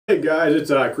Hey guys, it's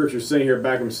Christian Singh here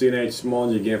back from CNH Small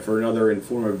Engine again for another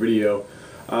informative video.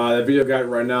 The video I got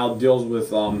right now deals with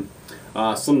some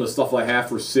of the stuff I have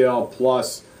for sale,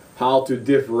 plus how to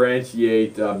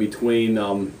differentiate between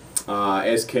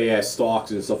SKS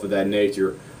stocks and stuff of that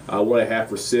nature. What I have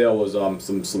for sale is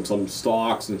some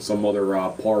stocks and some other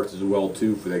parts as well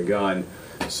too for the gun.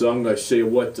 So I'm going to show you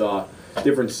what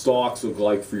different stocks look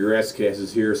like for your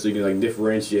SKSs here, so you can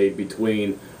differentiate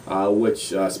between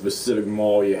which specific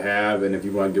model you have, and if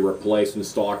you want to get replacement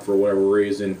stock for whatever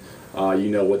reason, you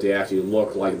know what they actually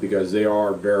look like, because they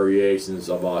are variations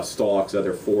of stocks that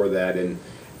are for that. And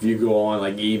if you go on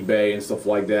like eBay and stuff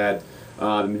like that,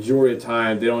 the majority of the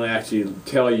time they don't actually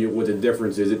tell you what the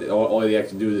difference is. All they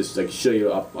actually do is like show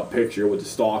you a picture of what the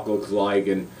stock looks like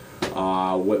and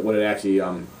what it actually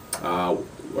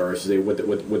or I should say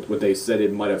what they said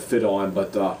it might have fit on,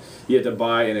 but you have to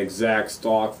buy an exact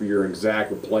stock for your exact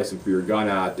replacement for your gun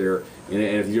out there, and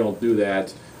if you don't do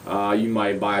that, you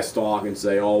might buy a stock and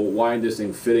say, oh, why isn't this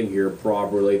thing fitting here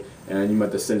properly, and you might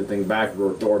have to send the thing back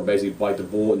or basically bite the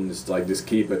bullet and just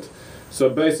keep it. So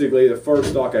basically the first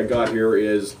stock I got here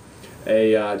is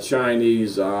a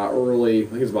Chinese early, I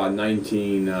think it's about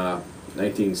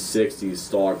 1960s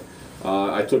stock.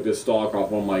 I took this stock off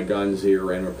one of my guns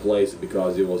here and replaced it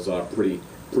because it was pretty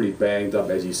banged up,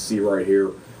 as you see right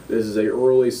here. This is a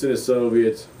early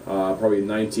Sino-Soviet, probably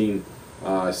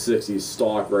 1960s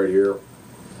stock right here.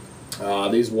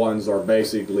 These ones are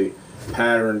basically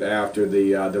patterned after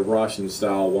the Russian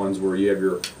style ones, where you have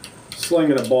your sling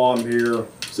and a bomb here.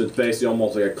 So it's basically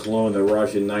almost like a clone of the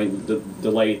Russian the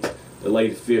late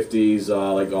 50s,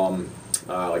 like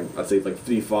I'd say like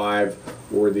 55,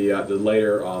 or the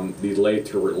later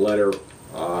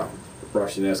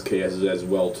Russian SKSs as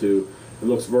well too. It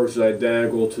looks virtually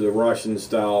identical to the Russian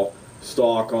style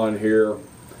stock on here.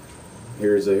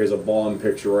 Here's a bomb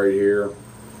picture right here.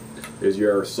 Here's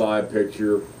your side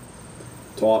picture,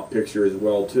 top picture as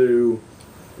well too,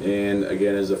 and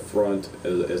again as the front,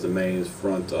 as the main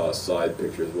front side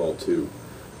picture as well too.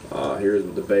 Here's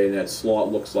what the bayonet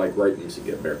slot looks like. Right, let me see,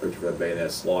 get a better picture of that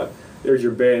bayonet slot. There's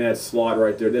your bayonet slot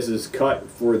right there. This is cut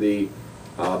for the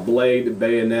blade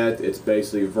bayonet. It's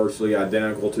basically virtually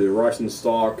identical to the Russian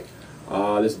stock.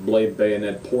 This blade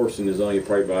bayonet portion is only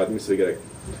probably about, let me see, I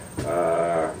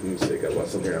got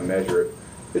something here to measure it.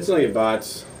 It's only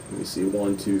about, let me see,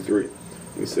 1, 2, 3. Let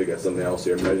me see, I got something else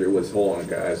here to measure it with. Hold on,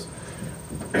 guys.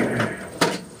 Let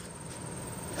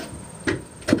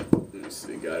me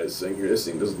see, got this thing here. This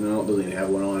thing doesn't even have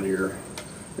one on here.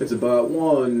 It's about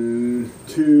 1,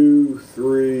 2,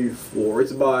 3, 4.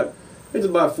 It's about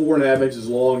 4.5 inches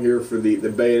long here for the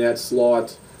bayonet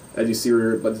slot, as you see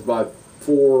here. But it's about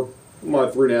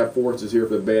 3.5, 4 inches here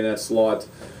for the bayonet slot.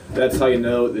 That's how you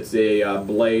know it's a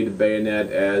blade bayonet,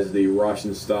 as the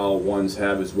Russian style ones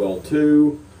have as well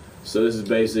too. So this is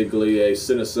basically a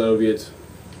Sino-Soviet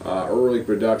early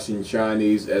production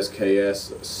Chinese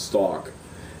SKS stock.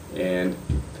 And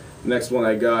next one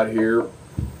I got here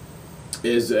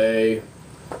is a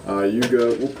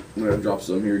Yugo. Oop, I'm gonna drop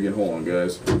some here again. Hold on,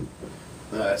 guys.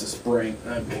 That's a spring.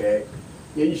 Okay.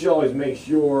 Yeah, you should always make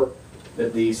sure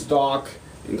that the stock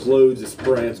includes a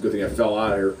spring. It's a good thing I fell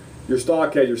out of here. Your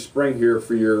stock has your spring here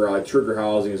for your trigger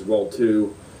housing as well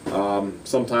too.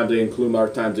 Sometimes they include them,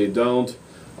 other times they don't.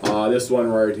 This one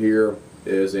right here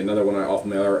is another one off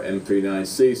my other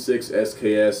M39C6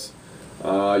 SKS.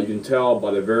 You can tell by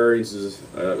the variances.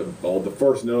 The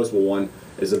first noticeable one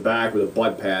is the back where the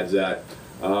butt pads at.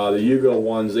 The Yugo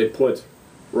ones, they put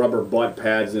rubber butt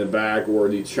pads in the back, or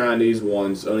the Chinese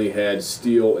ones only had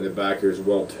steel in the back here as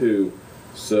well too.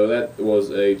 So that was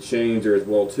a change there as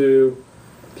well too.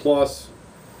 Plus,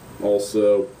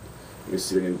 also, let me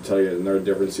see if I can tell you another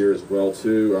difference here as well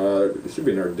too. There should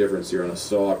be another difference here on the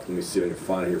stock. Let me see if I can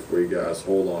find it here for you guys.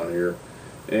 Hold on here.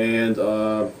 And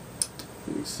let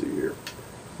me see here.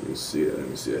 Let me see it. Let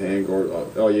me see the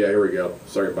handguard. Oh yeah, here we go.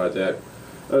 Sorry about that.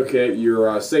 Okay,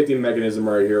 your safety mechanism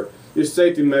right here. Your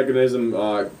safety mechanism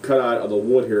cut out of the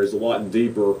wood here is a lot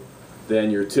deeper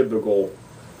than your typical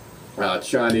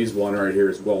Chinese one right here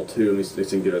as well too. Let me see if I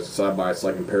can get a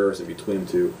side-by-side comparison between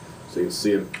the two, so you can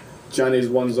see them. Chinese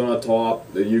one's on the top,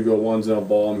 the Yugo one's on the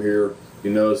bottom here.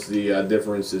 You notice the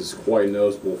difference is quite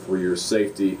noticeable for your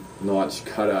safety notch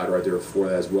cutout right there for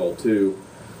that as well too.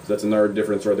 So that's another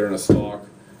difference right there in the stock.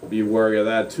 Be wary of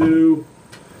that too.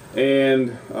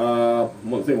 And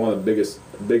one of the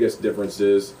biggest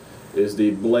differences is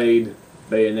the blade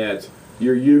bayonet.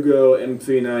 Your Yugo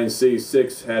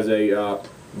M39C6 has a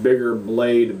bigger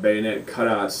blade bayonet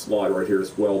cutout slot right here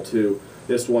as well too.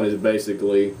 This one is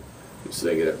basically, let's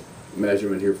see, I get a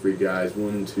measurement here for you guys.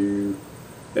 1, 2.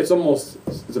 It's about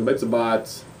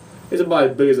It's about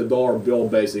as big as a dollar bill,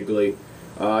 basically.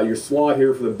 Your slot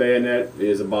here for the bayonet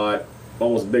is about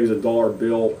almost as big as a dollar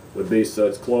bill would be, so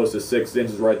it's close to 6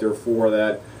 inches right there for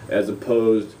that, as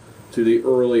opposed to the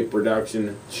early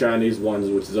production Chinese ones,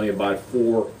 which is only about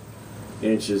 4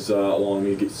 inches long.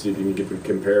 You can see if you can get the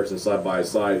comparison side by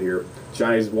side here.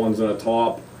 Chinese ones on the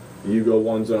top, Yugo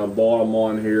ones on the bottom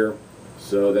on here.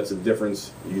 So that's a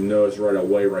difference you notice right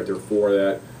away right there for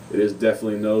that. It is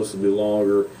definitely noticeably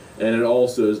longer, and it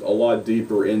also is a lot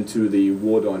deeper into the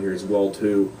wood on here as well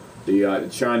too. The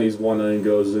Chinese one then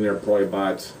goes in there probably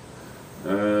about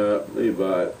maybe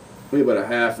about a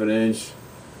half an inch.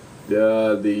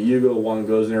 The Yugo one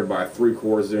goes in there by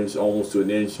 3/4 inch, almost to an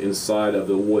inch inside of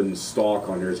the wooden stock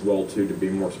on here as well too, to be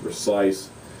more precise.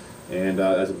 And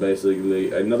that's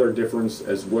basically another difference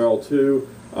as well too.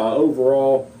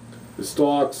 Overall, the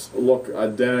stocks look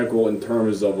identical in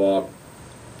terms of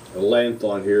length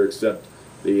on here, except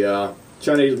the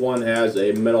Chinese one has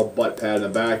a metal butt pad in the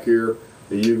back here.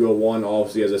 The Yugo one,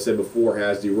 obviously, as I said before,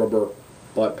 has the rubber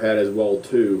butt pad as well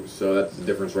too. So that's the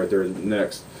difference right there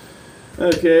next.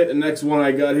 Okay, the next one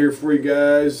I got here for you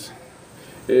guys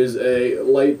is a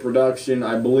late production.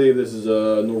 I believe this is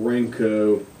a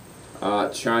Norinco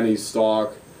Chinese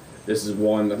stock. This is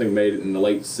one I think made in the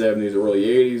late 70s, early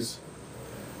 80s.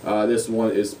 This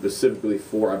one is specifically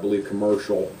for, I believe,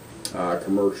 commercial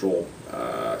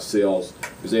sales,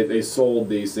 because they sold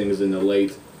these things in the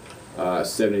late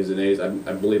 70s and 80s.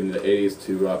 I believe in the 80s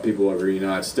to people over the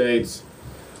United States.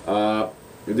 The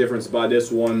difference by this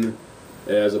one,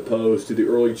 as opposed to the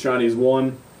early Chinese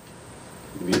one,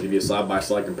 give you a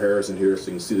side-by-side comparison here so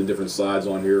you can see the different sides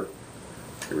on here.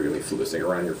 Here, we're going to flip this thing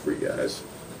around here for you guys.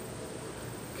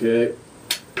 Okay,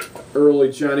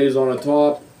 early Chinese on the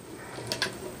top,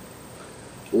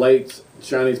 late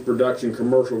Chinese production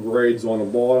commercial grades on the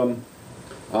bottom.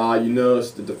 You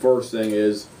notice that the first thing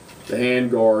is the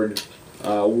handguard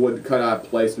wood cutout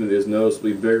placement is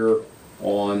noticeably bigger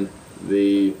on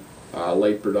the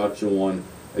late production one.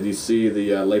 As you see,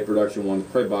 the late production one is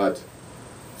probably about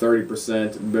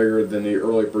 30% bigger than the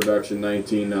early production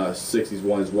 1960s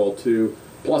one as well too.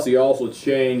 Plus, he also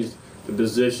changed the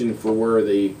position for where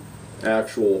the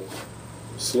actual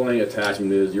sling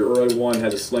attachment is. Your early one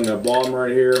has a sling at the bottom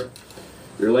right here.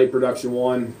 Your late production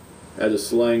one has a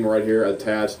sling right here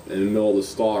attached in the middle of the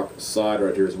stock side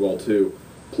right here as well too.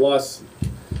 Plus,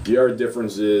 the other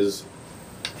difference is,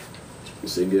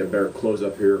 so you can get a better close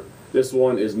up here. This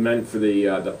one is meant for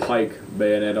the pike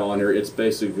bayonet on here. It's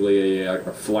basically a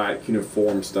flat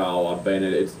cuneiform style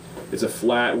bayonet. It's a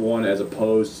flat one as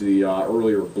opposed to the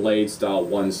earlier blade style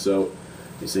ones. So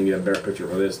you can get a better picture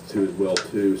of this too as well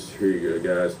too. So here you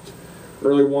go, guys.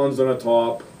 Early ones on the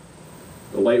top,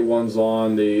 the late ones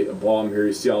on the bottom here.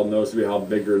 You see how noticeably how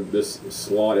bigger this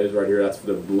slot is right here. That's for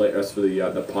the blade. That's for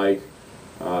the pike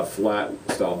flat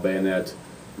style bayonet.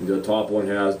 And the top one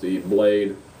has the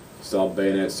blade style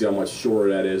bayonet. See how much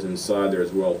shorter that is inside there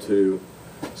as well too.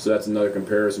 So that's another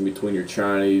comparison between your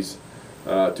Chinese,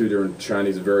 two different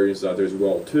Chinese variants out there as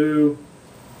well too.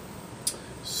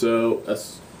 So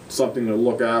that's something to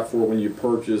look out for when you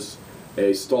purchase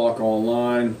a stock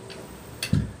online.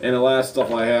 And the last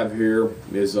stuff I have here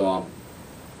is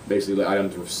basically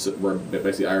items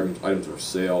for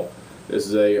sale. This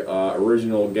is a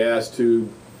original gas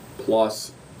tube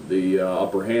plus the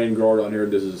upper hand guard on here.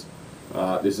 This is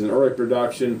an early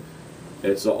production.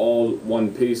 It's all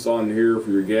one piece on here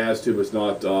for your gas tube. It's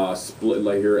not split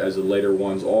like here as the later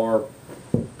ones are.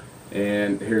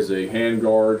 And here's a hand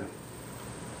guard.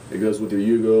 It goes with your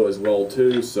Yugo as well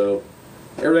too. So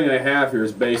everything I have here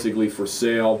is basically for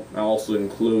sale. I also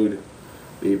include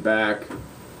the back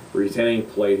retaining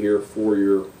plate here for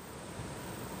your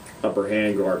upper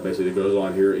hand guard. Basically, it goes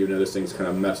on here, even though this thing's kind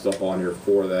of messed up on here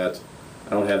for that. I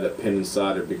don't have that pin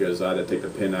inside it because I had to take the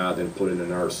pin out and put it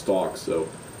in our stock. So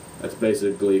that's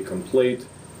basically complete,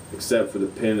 except for the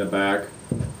pin in the back.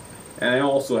 And I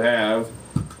also have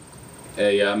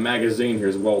a magazine here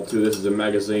as well too. This is a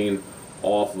magazine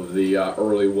off of the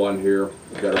early one here.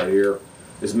 We've got right here.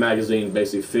 This magazine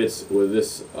basically fits with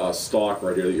this stock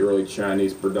right here, the early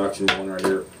Chinese production one right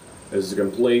here. This is a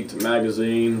complete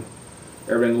magazine.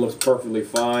 Everything looks perfectly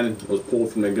fine. It was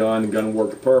pulled from the gun. The gun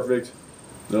worked perfect.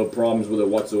 No problems with it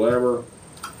whatsoever.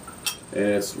 And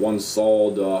it's one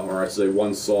solid, or I'd say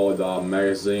one solid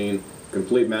magazine.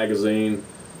 Complete magazine.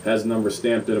 Has number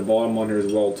stamped at the bottom on here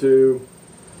as well too.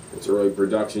 It's early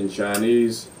production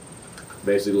Chinese.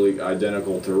 Basically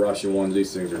identical to Russian ones.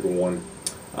 These things are going.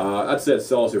 I'd say it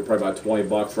sells here probably about 20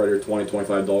 bucks right here,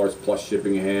 $20–25 plus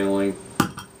shipping and handling.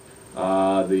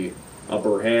 The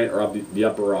upper hand or the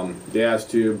upper gas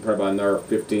tube probably about another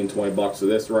 15–20 bucks of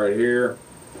this right here.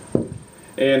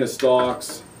 And the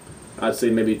stocks, I'd say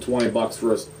maybe 20 bucks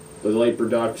for the late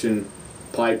production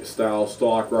pipe style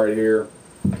stock right here.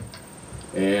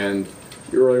 And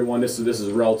the earlier one, this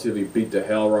is relatively beat to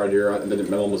hell right here. I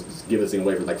think almost give this thing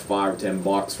away for like 5 or 10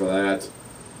 bucks for that.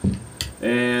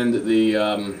 And the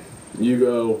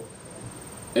Yugo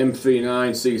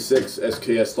MP9C6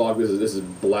 SKS stock. This is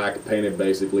black painted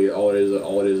basically. All it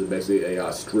is basically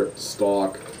a stripped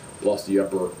stock plus the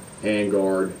upper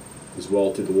handguard as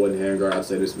well to the wooden handguard. I'd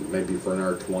say this may be for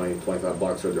another 20-25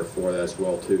 bucks right there for that as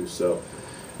well too. So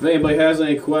if anybody has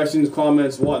any questions,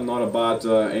 comments, whatnot about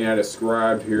any I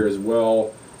described here as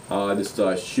well, just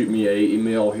shoot me an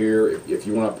email here if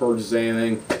you want to purchase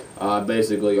anything.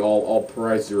 Basically all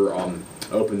prices are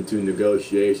open to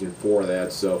negotiation for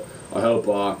that. So I hope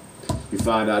you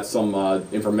find out some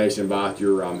information about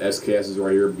your SKSs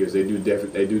right here, because they do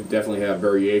definitely have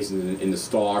variations in the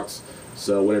stocks.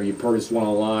 So whenever you purchase one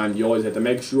online, you always have to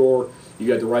make sure you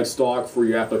got the right stock for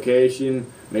your application,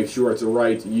 make sure it's the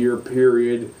right year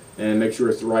period, and make sure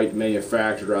it's the right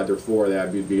manufacturer out there for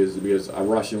that, because a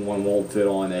Russian one won't fit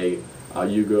on a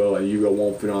Yugo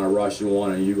won't fit on a Russian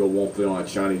one, and a Yugo won't fit on a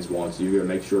Chinese one. So you got to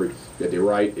make sure you get the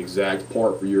right exact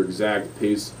part for your exact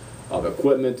piece of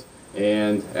equipment.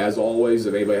 And as always,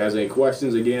 if anybody has any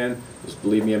questions, again, just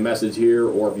leave me a message here,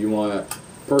 or if you want to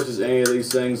purchase any of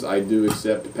these things, I do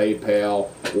accept PayPal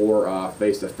or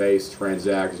face-to-face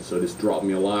transactions. So just drop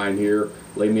me a line here,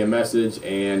 leave me a message,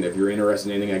 and if you're interested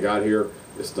in anything I got here,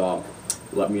 just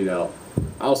let me know.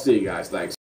 I'll see you guys. Thanks.